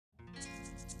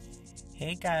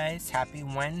Hey guys, happy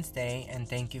Wednesday, and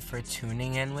thank you for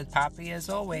tuning in with Poppy as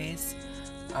always.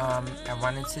 I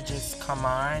wanted to just come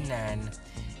on and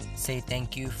say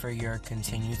thank you for your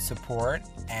continued support.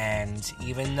 And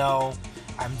even though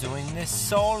I'm doing this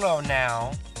solo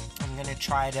now, I'm going to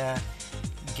try to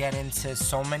get into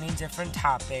so many different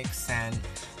topics, and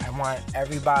I want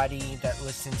everybody that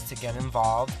listens to get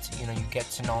involved. You get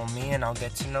to know me and I'll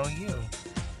get to know you.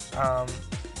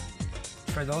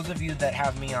 For those of you that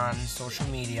have me on social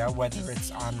media, whether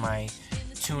it's on my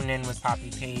Tune In with Poppy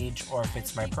page or if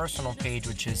it's my personal page,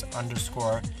 which is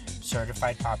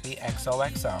 _certified Poppy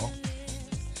XOXO,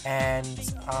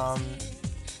 and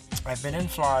I've been in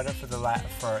Florida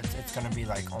for it's gonna be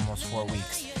like almost 4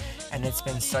 weeks, and it's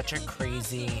been such a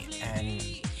crazy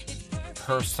and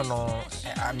personal,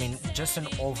 just an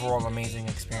overall amazing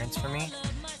experience for me.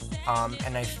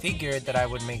 And I figured that I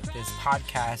would make this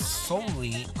podcast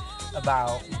solely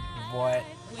about what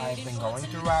I've been going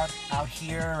through out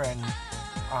here, and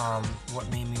what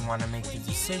made me want to make the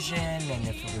decision, and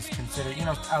if it was considered,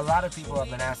 a lot of people have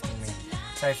been asking me,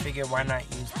 so I figured why not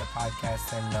use the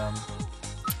podcast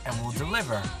and we'll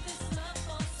deliver.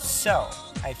 So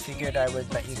I figured I would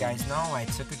let you guys know I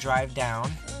took a drive down,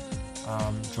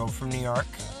 drove from New York.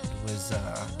 It was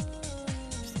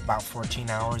about 14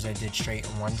 hours I did straight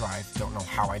in one drive. Don't know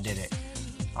how I did it.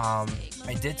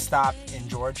 I did stop in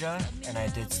Georgia and I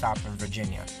did stop in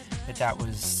Virginia, but that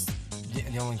was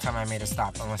the only time I made a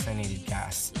stop unless I needed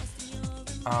gas.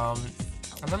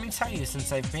 And let me tell you,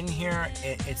 since I've been here,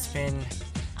 it's been,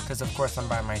 because of course I'm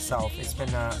by myself, it's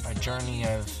been a journey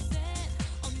of,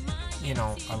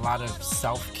 a lot of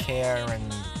self-care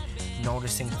and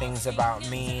noticing things about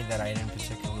me that I didn't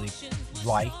particularly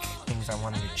like, things I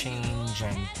wanted to change,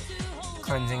 and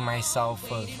cleansing myself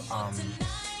of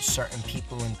certain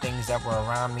people and things that were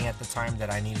around me at the time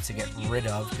that I needed to get rid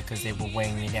of because they were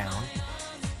weighing me down.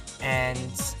 And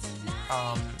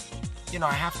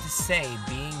I have to say,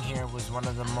 being here was one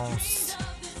of the most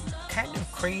kind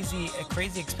of crazy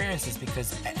experiences,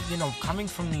 because coming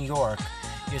from New York,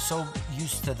 you're so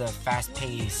used to the fast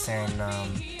pace and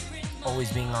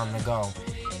always being on the go,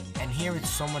 and here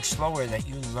it's so much slower that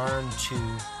you learn to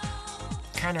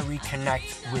kind of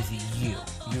reconnect with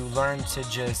you learn to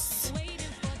just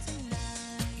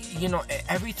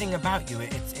everything about you,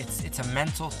 it's a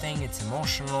mental thing, it's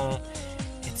emotional,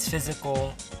 it's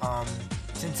physical.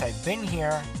 Since I've been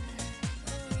here,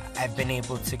 I've been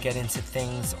able to get into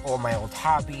things, all my old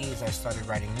hobbies. I started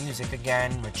writing music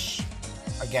again, which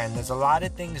again, there's a lot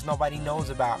of things nobody knows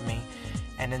about me,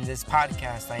 and in this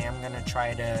podcast I am going to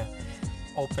try to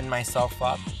open myself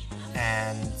up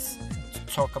and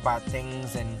talk about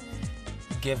things and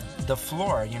give the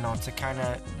floor, to kind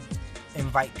of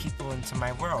invite people into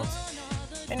my world.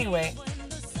 Anyway,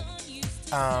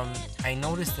 I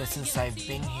noticed that since I've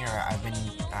been here,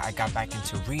 I got back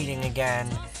into reading again.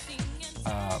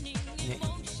 It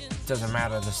doesn't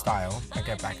matter the style. I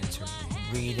got back into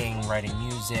reading, writing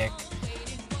music,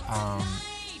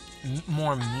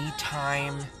 more me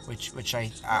time, which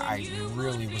I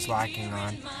really was lacking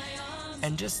on,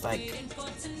 and just like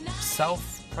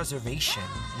self-preservation.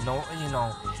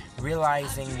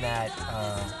 Realizing that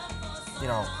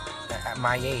at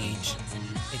my age,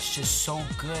 it's just so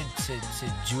good to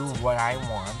do what I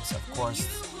want. Of course,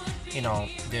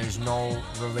 there's no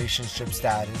relationship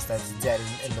status, that's dead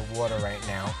in the water right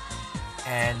now,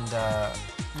 and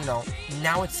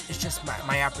now it's just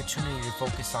my opportunity to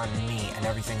focus on me and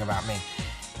everything about me.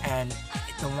 And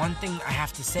the one thing I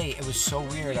have to say, it was so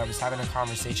weird. I was having a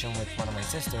conversation with one of my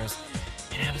sisters,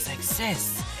 and I was like,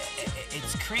 sis,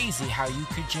 it's crazy how you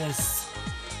could just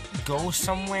go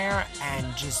somewhere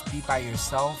and just be by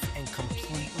yourself and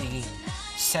completely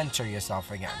center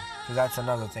yourself again. Because that's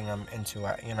another thing I'm into.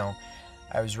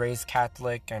 I was raised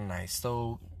Catholic and I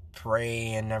still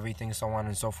pray and everything, so on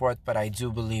and so forth, but I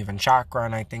do believe in chakra,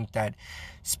 and I think that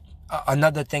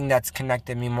another thing that's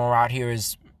connected me more out here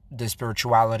is the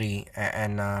spirituality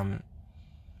and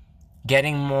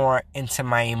getting more into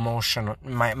my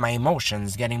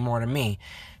emotions, getting more to me,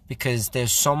 because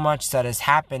there's so much that has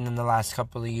happened in the last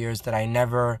couple of years that I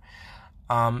never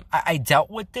I dealt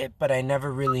with it, but I never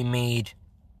really made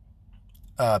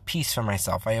peace for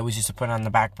myself. I always used to put it on the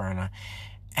back burner.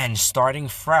 And starting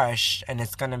fresh, and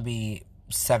it's gonna be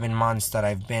 7 months that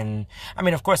I've been,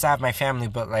 of course I have my family,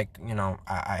 but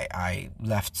I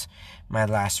left my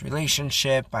last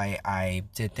relationship, I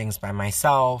did things by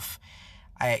myself,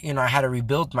 I had to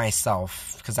rebuild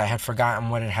myself because I had forgotten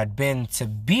what it had been to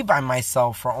be by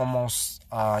myself for almost,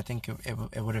 I think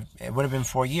it would have been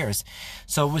 4 years.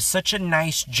 So it was such a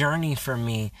nice journey for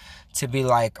me to be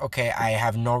like, okay, I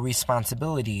have no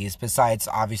responsibilities besides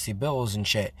obviously bills and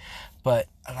shit. But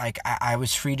like, I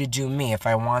was free to do me. If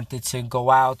I wanted to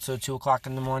go out till 2:00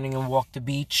 in the morning and walk the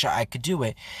beach, I could do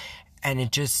it. And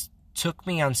it just took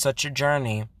me on such a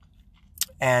journey.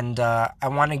 And I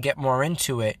want to get more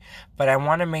into it, but I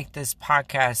want to make this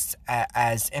podcast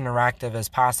as interactive as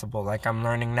possible. Like I'm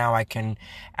learning now, I can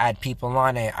add people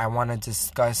on it. I want to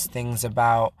discuss things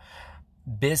about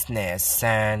business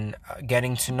and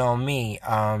getting to know me,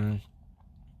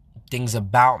 things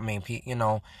about me.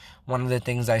 One of the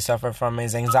things I suffer from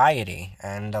is anxiety,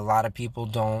 and a lot of people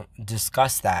don't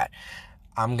discuss that.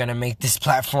 I'm going to make this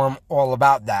platform all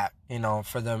about that,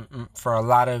 for a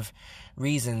lot of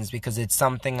reasons, because it's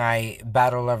something I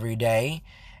battle every day,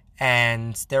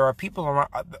 and there are people around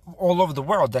all over the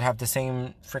world that have the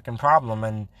same freaking problem,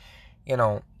 and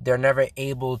they're never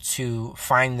able to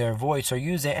find their voice or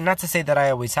use it. And not to say that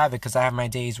I always have it, because I have my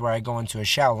days where I go into a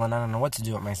shell and I don't know what to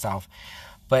do with myself,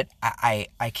 but I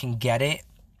can get it.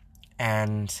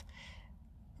 And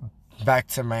back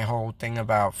to my whole thing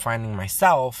about finding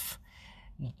myself,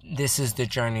 this is the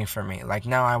journey for me. Like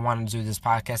now I want to do this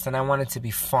podcast, and I want it to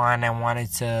be fun. I want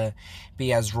it to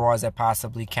be as raw as I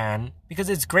possibly can, because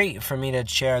it's great for me to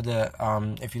share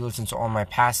if you listen to all my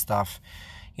past stuff,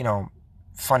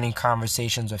 funny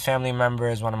conversations with family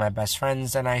members. One of my best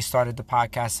friends and I started the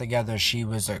podcast together. She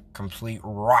was a complete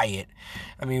riot.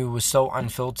 I mean, it was so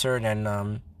unfiltered, and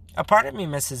a part of me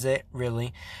misses it,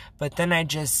 really. But then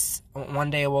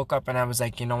one day I woke up and I was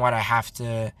like, you know what, I have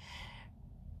to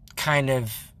I'm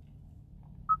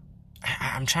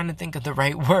trying to think of the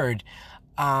right word,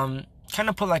 kind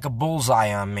of put like a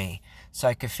bullseye on me so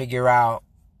I could figure out,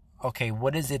 okay,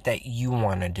 what is it that you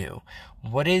want to do?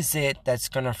 What is it that's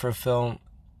going to fulfill,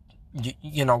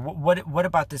 what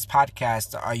about this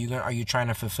podcast are you trying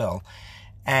to fulfill?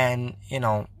 And,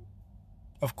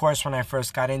 of course, when I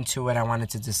first got into it, I wanted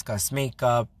to discuss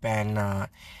makeup and,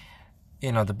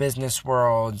 the business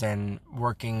world and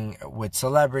working with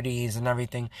celebrities and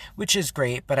everything, which is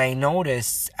great. But I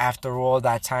noticed after all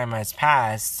that time has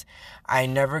passed, I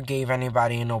never gave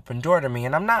anybody an open door to me.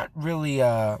 And I'm not really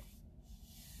that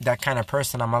kind of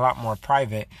person. I'm a lot more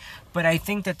private. But I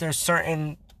think that there's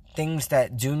certain things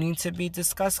that do need to be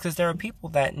discussed, because there are people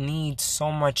that need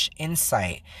so much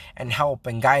insight and help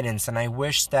and guidance. And I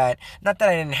wish that, not that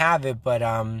I didn't have it, but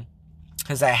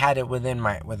because I had it within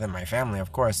my family,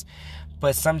 of course.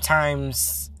 But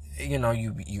sometimes, you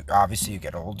obviously you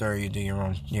get older, you do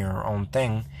your own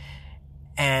thing,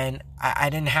 and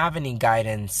I didn't have any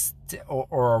guidance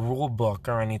or a rule book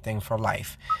or anything for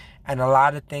life, and a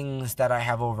lot of things that I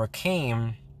have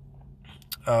overcame,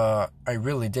 I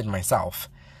really did myself,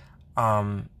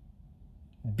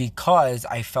 because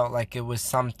I felt like it was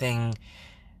something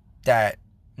that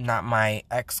not my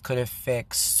ex could have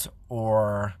fixed,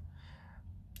 or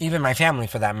even my family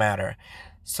for that matter.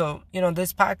 So,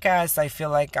 this podcast, I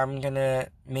feel like I'm going to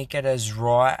make it as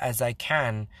raw as I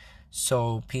can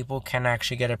so people can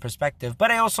actually get a perspective.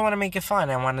 But I also want to make it fun.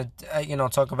 I want to,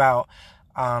 talk about,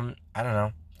 I don't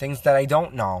know, things that I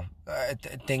don't know,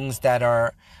 things that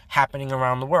are happening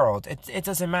around the world. It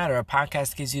doesn't matter. A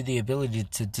podcast gives you the ability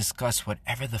to discuss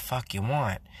whatever the fuck you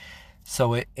want.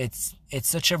 So it's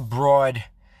such a broad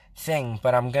thing.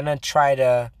 But I'm going to try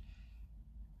to,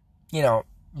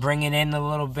 bring it in a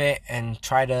little bit and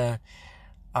try to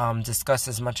discuss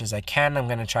as much as I can. I'm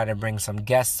going to try to bring some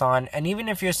guests on. And even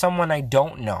if you're someone I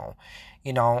don't know,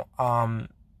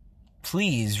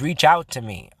 please reach out to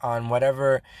me on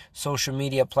whatever social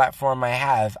media platform I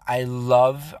have. I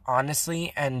love,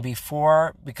 honestly, and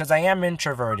because I am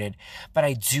introverted, but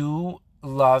I do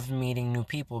love meeting new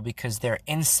people, because their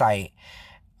insight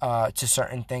to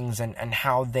certain things and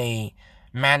how they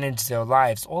manage their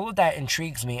lives, all of that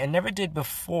intrigues me, and never did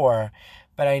before.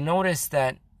 But I noticed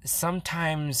that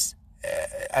sometimes,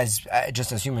 as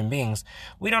human beings,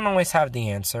 we don't always have the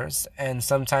answers, and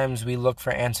sometimes we look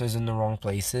for answers in the wrong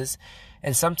places,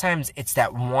 and sometimes it's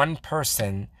that one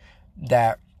person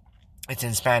that, it's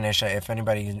in Spanish. If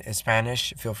anybody is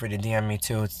Spanish, feel free to DM me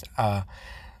too. It's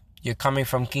you're coming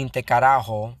from Quinte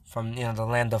Carajo, from the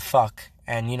land of fuck,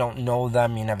 and you don't know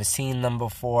them, you never seen them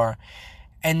before.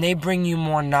 And they bring you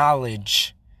more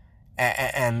knowledge,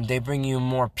 and they bring you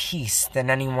more peace than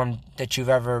anyone that you've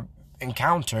ever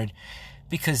encountered,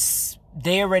 because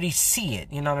they already see it.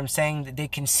 You know what I'm saying? They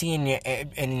can see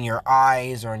in your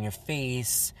eyes or in your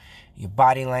face, your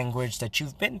body language, that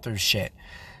you've been through shit.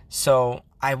 So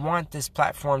I want this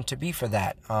platform to be for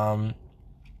that.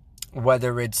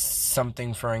 whether it's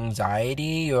something for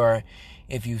anxiety or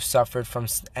if you suffered from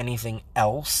anything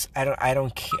else. I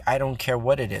don't care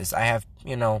what it is. I have,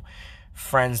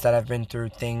 friends that have been through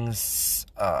things,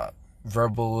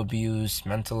 verbal abuse,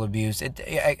 mental abuse,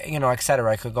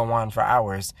 etc. I could go on for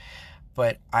hours,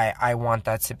 but I want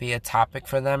that to be a topic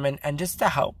for them, and just to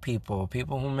help people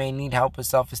who may need help with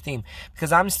self-esteem,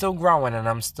 because I'm still growing and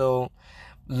I'm still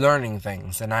learning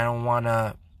things, and I don't want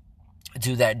to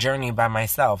do that journey by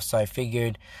myself. So I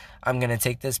figured I'm going to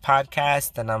take this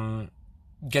podcast and I'm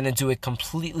going to do it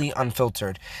completely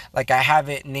unfiltered. Like, I have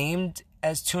it named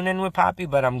as Tune In with Poppy,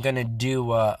 but I'm going to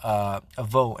do a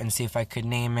vote and see if I could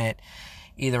name it.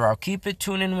 Either I'll keep it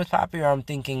Tune In with Poppy, or I'm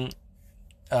thinking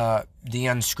the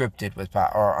Unscripted with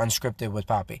or Unscripted with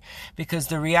Poppy. Because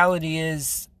the reality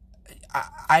is,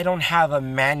 I don't have a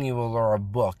manual or a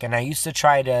book, and I used to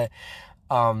try to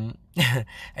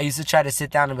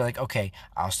sit down and be like, okay,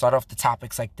 I'll start off the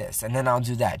topics like this, and then I'll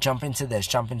do that, jump into this,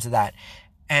 jump into that.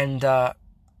 And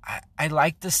I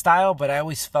like the style, but I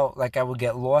always felt like I would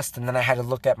get lost, and then I had to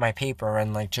look at my paper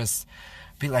and like just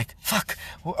be like, fuck,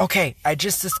 okay, I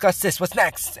just discussed this, what's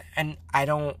next? And I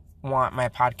don't want my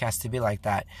podcast to be like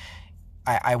that.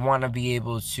 I want to be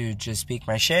able to just speak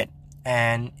my shit,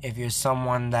 and if you're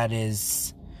someone that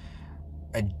is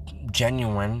a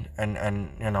genuine and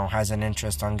has an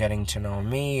interest on getting to know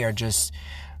me, or just,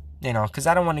 because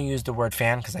I don't want to use the word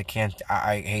fan, because I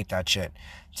hate that shit.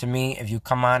 To me, if you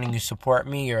come on and you support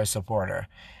me, you're a supporter.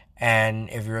 And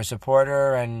if you're a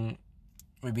supporter and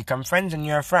we become friends, and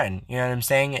you're a friend, you know what I'm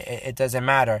saying? It doesn't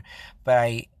matter. But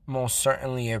I most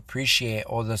certainly appreciate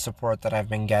all the support that I've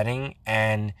been getting,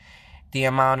 and the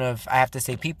amount of, I have to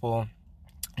say, people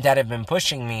that have been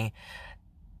pushing me,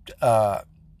 and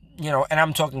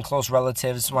I'm talking close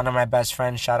relatives. One of my best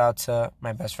friends, shout out to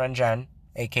my best friend Jen,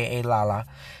 aka Lala,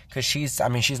 because she's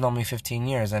known me 15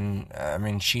 years, and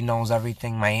she knows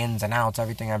everything, my ins and outs,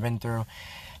 everything I've been through.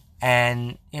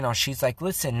 And she's like,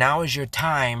 listen, now is your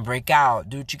time, break out,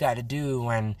 do what you got to do.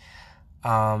 And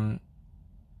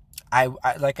I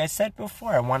like I said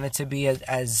before, I wanted to be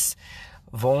as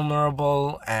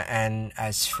vulnerable and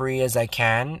as free as I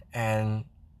can. And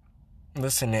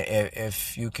listen,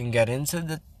 if you can get into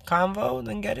the convo,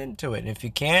 then get into it. If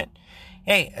you can't,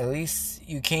 hey, at least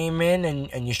you came in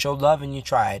and you showed love and you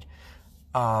tried.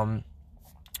 But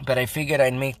I figured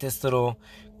I'd make this little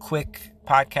quick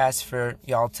podcast for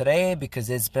y'all today, because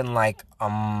it's been like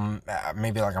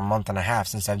maybe like a month and a half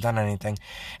since I've done anything,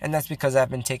 and that's because I've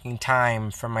been taking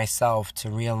time for myself to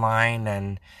realign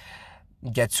and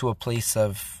get to a place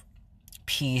of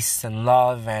peace and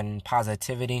love and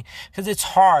positivity, because it's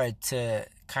hard to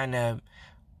kind of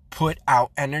put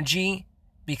out energy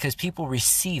because people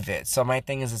receive it. So my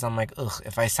thing is I'm like,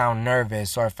 if I sound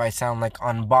nervous or if I sound like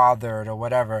unbothered or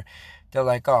whatever, they're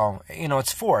like, oh,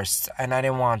 it's forced. And I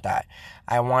didn't want that.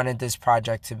 I wanted this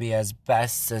project to be as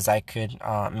best as I could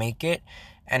make it.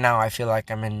 And now I feel like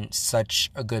I'm in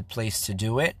such a good place to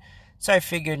do it. So I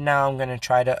figured now I'm going to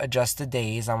try to adjust the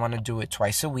days. I want to do it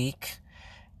twice a week.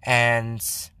 And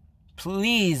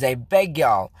please, I beg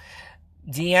y'all,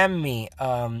 DM me.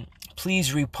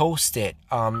 Please repost it.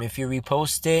 If you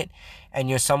repost it and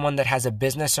you're someone that has a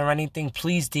business or anything,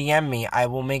 please DM me. I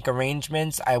will make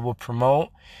arrangements. I will promote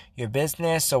your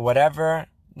business or whatever.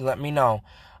 Let me know.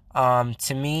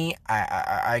 To me,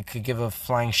 I could give a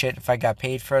flying shit if I got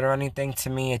paid for it or anything.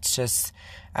 To me, it's just,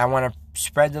 I want to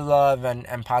spread the love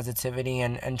and positivity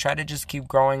and try to just keep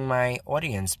growing my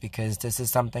audience, because this is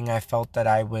something I felt that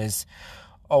I was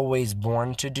always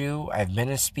born to do. I've been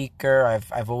a speaker.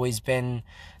 I've always been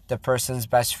the person's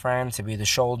best friend, to be the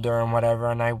shoulder and whatever,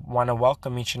 and I want to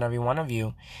welcome each and every one of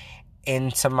you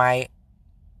into my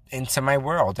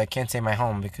world. I can't say my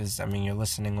home, because you're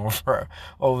listening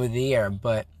over the air,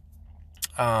 but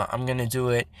I'm gonna do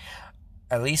it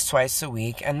at least twice a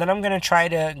week, and then I'm gonna try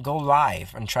to go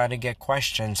live and try to get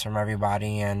questions from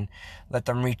everybody and let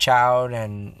them reach out,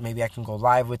 and maybe I can go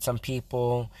live with some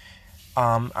people.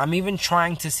 I'm even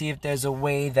trying to see if there's a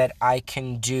way that I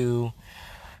can do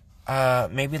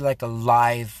maybe like a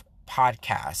live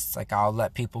podcast. Like, I'll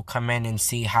let people come in and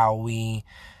see how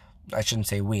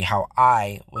how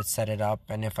I would set it up.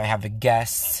 And if I have a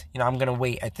guest, I'm going to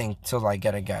wait, I think, till I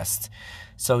get a guest,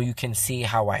 so you can see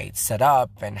how I set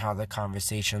up and how the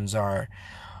conversations are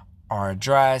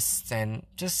addressed, and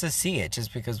just to see it,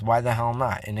 just because why the hell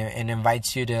not? And it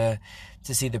invites you to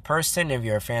see the person, if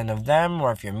you're a fan of them,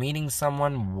 or if you're meeting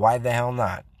someone, why the hell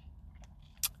not?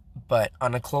 But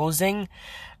on a closing,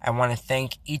 I want to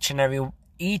thank each and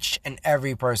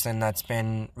every person that's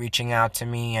been reaching out to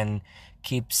me and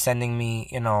keep sending me,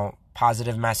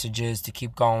 positive messages, to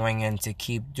keep going, and to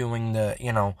keep doing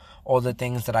all the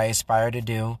things that I aspire to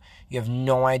do. You have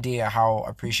no idea how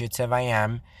appreciative I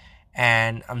am.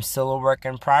 And I'm still a work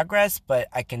in progress, but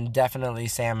I can definitely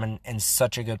say I'm in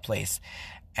such a good place.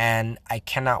 And I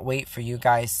cannot wait for you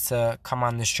guys to come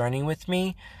on this journey with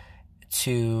me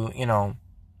to,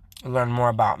 learn more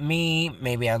about me.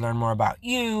 Maybe I learn more about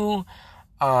you,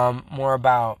 more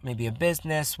about maybe a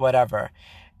business, whatever.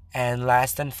 And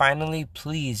last and finally,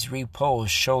 please repost,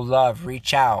 show love,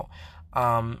 reach out.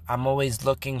 I'm always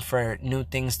looking for new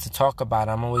things to talk about.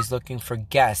 I'm always looking for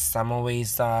guests. I'm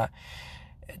always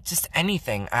just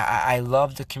anything. I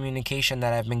love the communication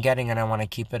that I've been getting, and I want to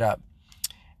keep it up.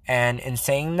 And in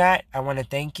saying that, I want to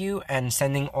thank you and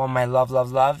sending all my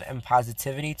love, and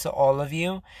positivity to all of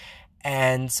you.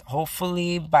 And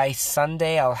hopefully by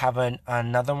Sunday, I'll have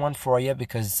another one for you,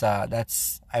 because I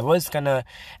was going to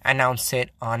announce it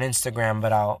on Instagram,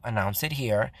 but I'll announce it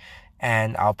here.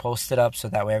 And I'll post it up so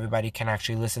that way everybody can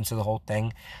actually listen to the whole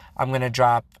thing. I'm going to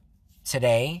drop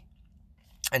today,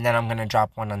 and then I'm going to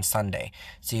drop one on Sunday.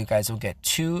 So you guys will get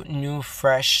 2 new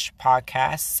fresh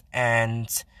podcasts, and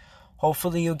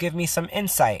hopefully you'll give me some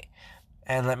insight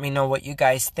and let me know what you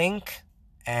guys think.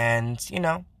 And,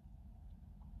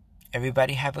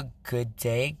 everybody have a good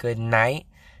day, good night.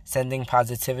 Sending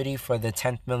positivity for the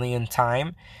 10th millionth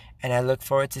time. And I look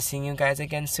forward to seeing you guys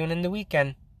again soon in the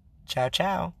weekend. Ciao,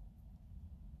 ciao.